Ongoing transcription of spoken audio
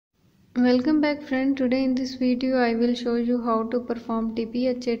Welcome back friend. Today in this video I will show you how to perform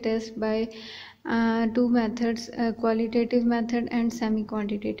TPHA test by two methods, qualitative method and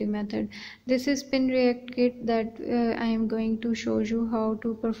semi-quantitative method. This is spin react kit that I am going to show you how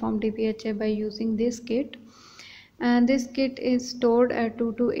to perform TPHA by using this kit. And this kit is stored at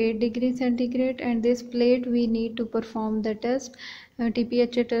 2 to 8 degrees centigrade, and this plate we need to perform the test.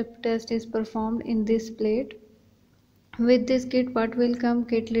 TPHA test is performed in this plate. With this kit, what will come?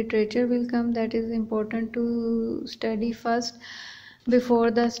 Kit literature will come. That is important to study first before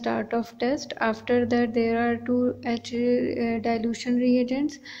the start of test. After that, there are two dilution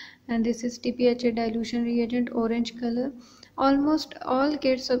reagents, and this is TPHA dilution reagent, orange color. Almost all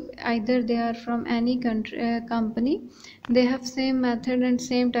kits, either they are from any company, they have same method and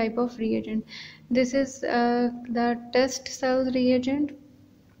same type of reagent. This is the test cell reagent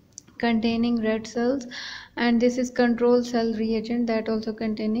containing red cells, and this is control cell reagent that also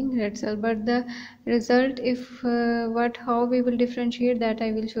containing red cell. But the result, if how we will differentiate, that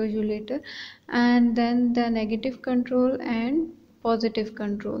I will show you later. And then the negative control and positive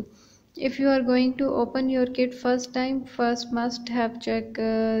control. If you are going to open your kit first time, first must have check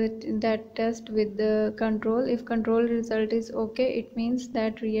that test with the control. If control result is okay, it means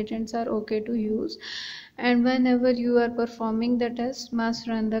that reagents are okay to use, and whenever you are performing the test, must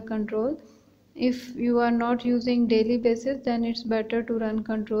run the control. If you are not using daily basis, then it's better to run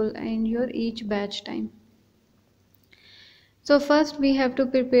control in your each batch time. So first we have to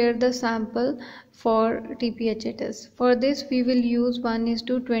prepare the sample for TPHA test. For this we will use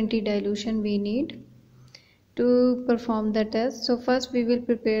 1:20 dilution we need to perform the test. So first we will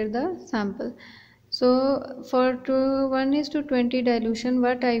prepare the sample. So for 1:20 dilution,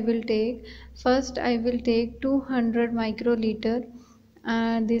 what I will take? First I will take 200 microliter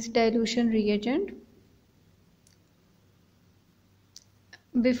this dilution reagent.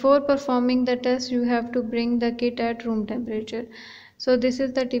 Before performing the test, you have to bring the kit at room temperature. So this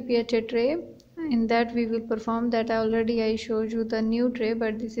is the TPHA tray. In that we will perform that. Already I showed you the new tray,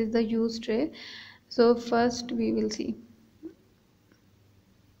 but this is the used tray. So first we will see.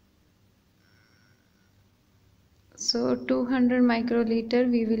 So 200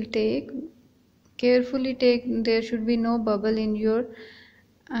 microliter we will take. Carefully take, there should be no bubble in your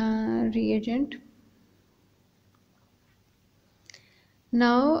reagent.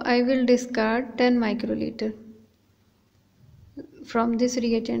 Now I will discard 10 microliter from this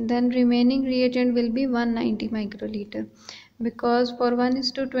reagent. Then remaining reagent will be 190 microliter. Because for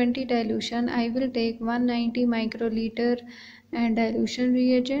 1:20 dilution, I will take 190 microliter and dilution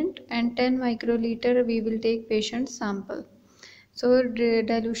reagent, and 10 microliter we will take patient sample. So the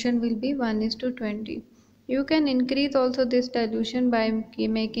dilution will be 1:20. You can increase also this dilution by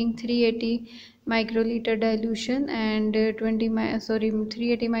making 380 microliter dilution and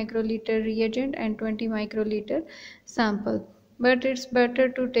 380 microliter reagent and 20 microliter sample. But it's better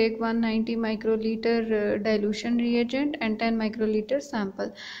to take 190 microliter dilution reagent and 10 microliter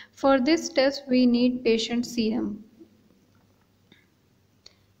sample. For this test we need patient serum.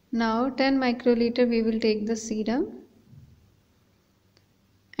 Now 10 microliter we will take the serum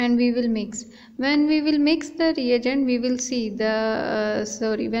and we will mix. When we will mix the reagent, we will see the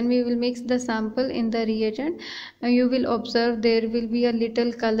when we will mix the sample in the reagent, you will observe there will be a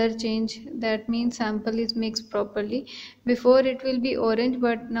little color change. That means sample is mixed properly. Before it will be orange,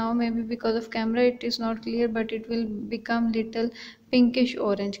 but now maybe because of camera it is not clear, but it will become little pinkish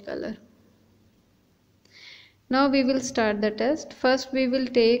orange color. Now we will start the test. First we will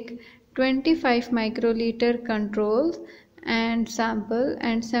take 25 microliter controls and sample,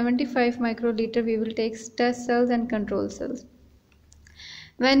 and 75 microliter we will take test cells and control cells.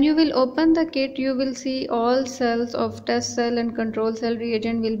 When you will open the kit, you will see all cells of test cell and control cell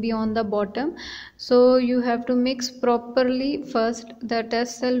reagent will be on the bottom. So you have to mix properly first the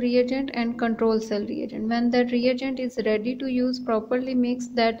test cell reagent and control cell reagent. When that reagent is ready to use, properly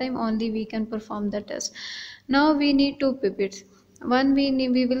mixed, that time only we can perform the test. Now we need two pipettes. One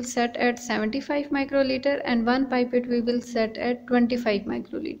we will set at 75 microliter and one pipette we will set at 25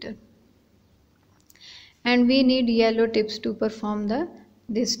 microliter. And we need yellow tips to perform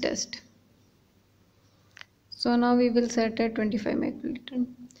this test. So now we will set at 25 microliter.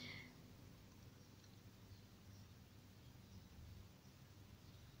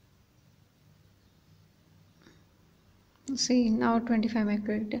 See, now 25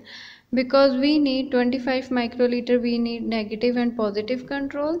 microliter. Because we need 25 microliter, we need negative and positive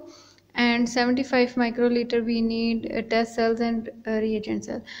control, and 75 microliter we need test cells and reagent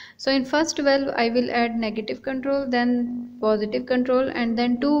cells. So in first well I will add negative control, then positive control, and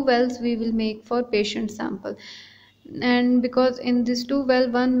then two wells we will make for patient sample. and because in this two well,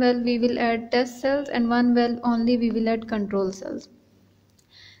 one well we will add test cells and one well only we will add control cells.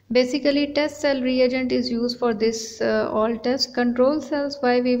 Basically test cell reagent is used for this all test. Control cells,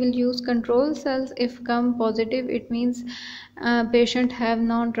 why we will use control cells? If come positive, it means patient have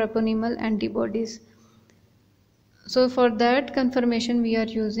non-treponemal antibodies. So for that confirmation we are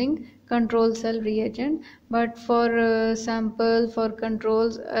using control cell reagent, but for sample, for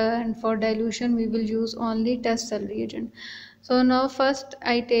controls and for dilution we will use only test cell reagent. So now first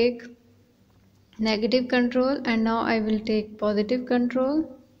I take negative control and now I will take positive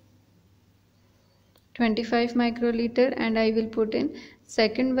control, 25 microliter, and I will put in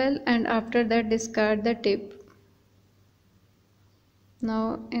second well and after that discard the tip.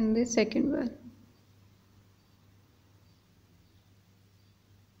 Now in the second well.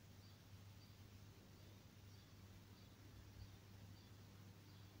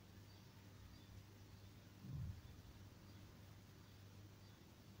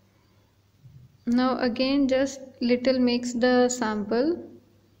 Now again just little mix the sample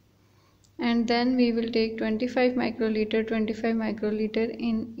and then we will take 25 microliter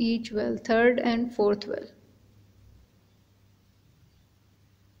in each well, third and fourth well.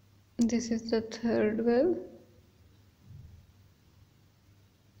 This is the third well.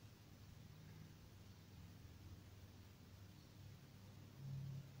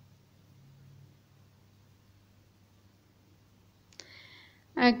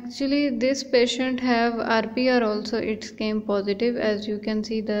 Actually this patient have RPR also, it came positive, as you can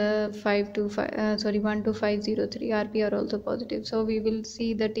see the 12503 RPR also positive. So we will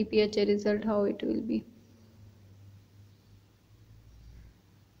see the TPHA result how it will be.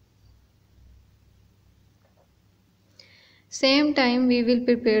 Same time we will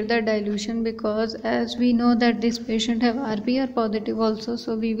prepare the dilution, because as we know that this patient have RPR positive also,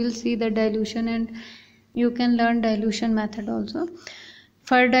 so we will see the dilution and you can learn dilution method also.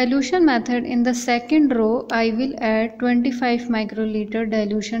 For dilution method, in the second row I will add 25 microliter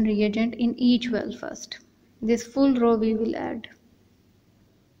dilution reagent in each well first. This full row we will add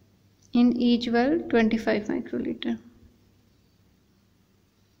in each well 25 microliter.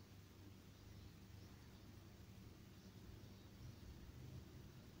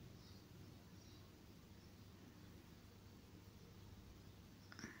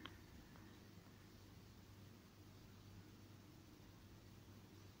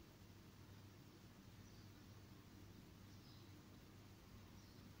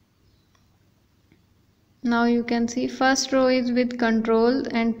 Now you can see first row is with control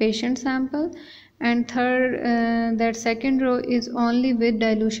and patient sample, and that second row is only with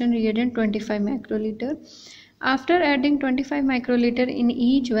dilution reagent 25 microliter. After adding 25 microliter in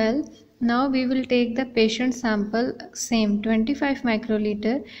each well, now we will take the patient sample, same 25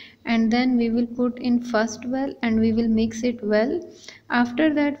 microliter, and then we will put in first well and we will mix it well.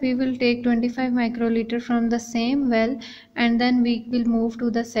 After that we will take 25 microliter from the same well and then we will move to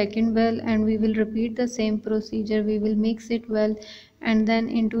the second well and we will repeat the same procedure. We will mix it well and then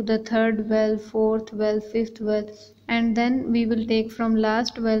into the third well, fourth well, fifth well, and then we will take from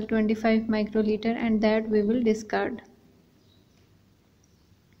last well 25 microliter and that we will discard.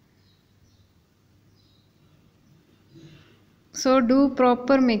 So do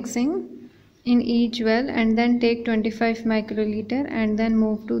proper mixing in each well and then take 25 microliter and then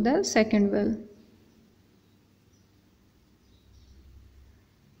move to the second well.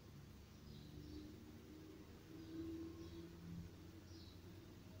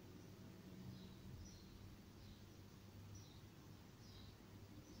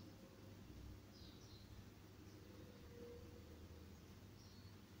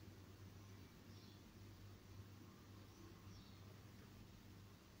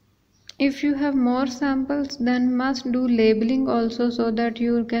 If you have more samples, then must do labeling also, so that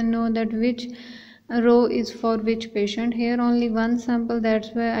you can know that which row is for which patient. Here only one sample, that's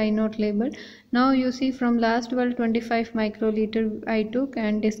why I not labeled. Now you see from last well 25 microliter I took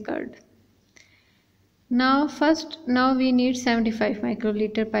and discard. Now we need 75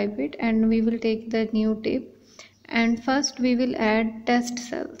 microliter pipette and we will take the new tip, and first we will add test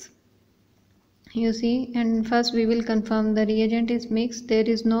cells. You see, and first we will confirm the reagent is mixed, there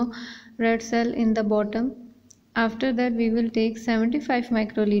is no red cell in the bottom. After that we will take 75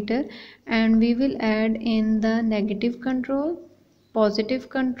 microliter and we will add in the negative control, positive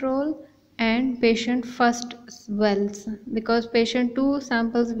control and patient first wells, because patient 2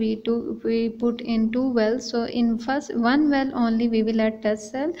 samples we put in 2 wells. So in first one well only we will add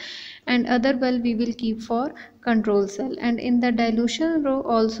test cell and other well we will keep for control cell, and in the dilution row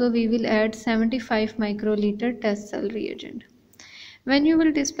also we will add 75 microliter test cell reagent. When you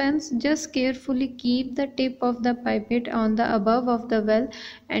will dispense, just carefully keep the tip of the pipette on the above of the well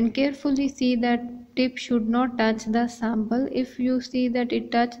and carefully see that tip should not touch the sample. If you see that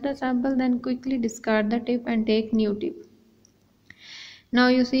it touched the sample, then quickly discard the tip and take new tip. Now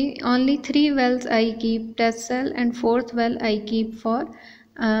you see only 3 wells I keep test cell and 4th well I keep for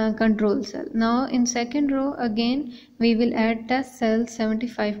control cell. Now in second row again we will add test cell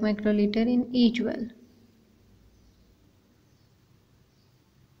 75 microliter in each well.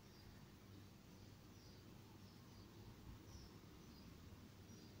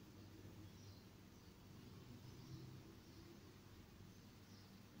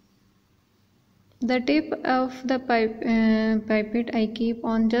 The tip of the pipette I keep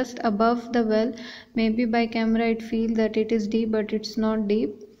on just above the well. Maybe by camera it feels that it is deep, but it's not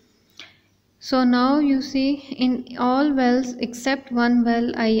deep. So now you see in all wells except one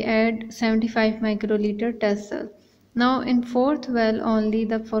well I add 75 microliter test cell. Now in 4th well only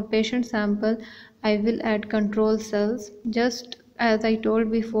for patient sample I will add control cells. Just as I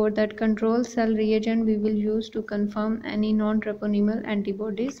told before that control cell reagent we will use to confirm any non-treponemal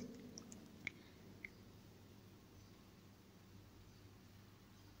antibodies.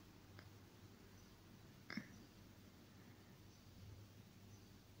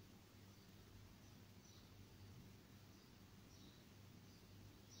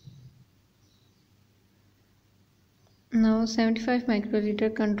 Now 75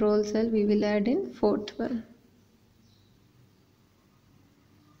 microliter control cell we will add in 4th well.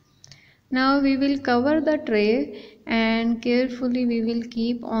 Now we will cover the tray and carefully we will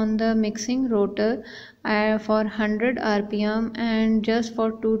keep on the mixing rotor for 100 rpm and just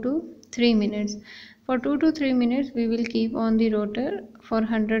for 2 to 3 minutes. For 2 to 3 minutes we will keep on the rotor for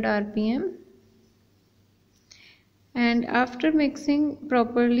 100 rpm. And after mixing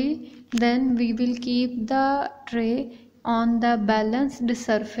properly, then we will keep the tray on the balanced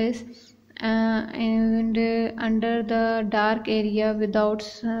surface and under the dark area without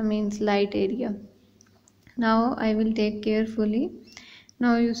means light area. Now I will take carefully.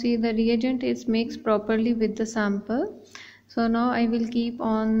 Now you see the reagent is mixed properly with the sample. So now I will keep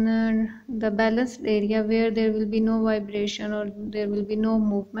on the balanced area where there will be no vibration or there will be no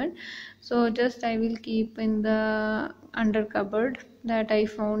movement. So just I will keep in the under cupboard that I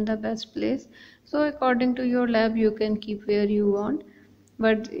found the best place. So according to your lab you can keep where you want,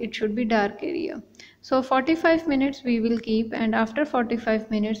 but it should be dark area. So 45 minutes we will keep, and after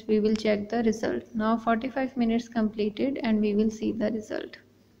 45 minutes we will check the result. Now 45 minutes completed and we will see the result.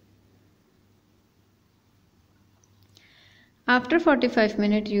 After 45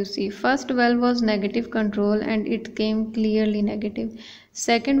 minutes you see first well was negative control and it came clearly negative.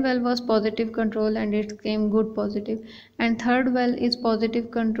 Second well was positive control and it came good positive. And third well is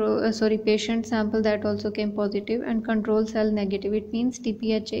positive control patient sample that also came positive and control cell negative. It means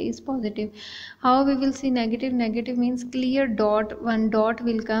TPHA is positive. How we will see negative? Negative means clear dot. One dot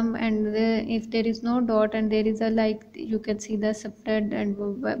will come, and if there is no dot and there is a like you can see the subted and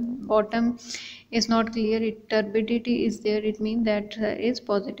bottom is not clear, turbidity is there, it means that is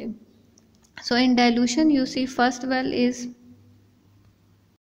positive. So in dilution you see first well is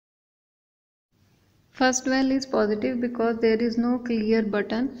positive because there is no clear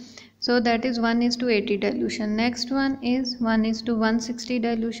button, so that is 1:80 dilution. Next one is 1:160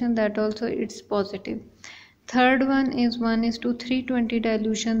 dilution, that also it's positive. Third one is 1:320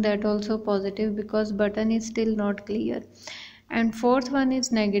 dilution, that also positive because button is still not clear. And fourth one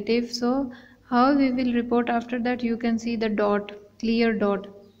is negative. So how we will report after that? You can see the dot, clear dot.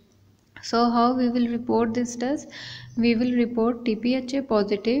 So how we will report this test? We will report TPHA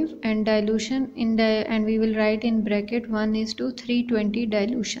positive and dilution and we will write in bracket 1:320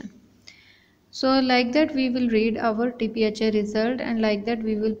 dilution. So like that we will read our TPHA result, and like that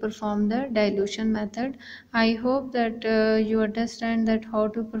we will perform the dilution method. I hope that you understand that how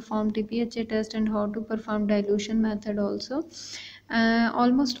to perform TPHA test and how to perform dilution method also.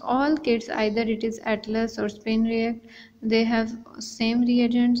 Almost all kits, either it is Atlas or Spin React, they have same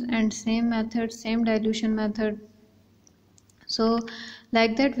reagents and same method, same dilution method. So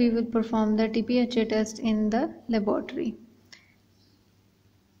like that we will perform the TPHA test in the laboratory.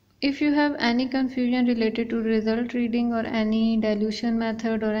 If you have any confusion related to result reading or any dilution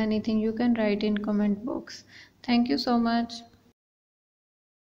method or anything, you can write in comment box. Thank you so much.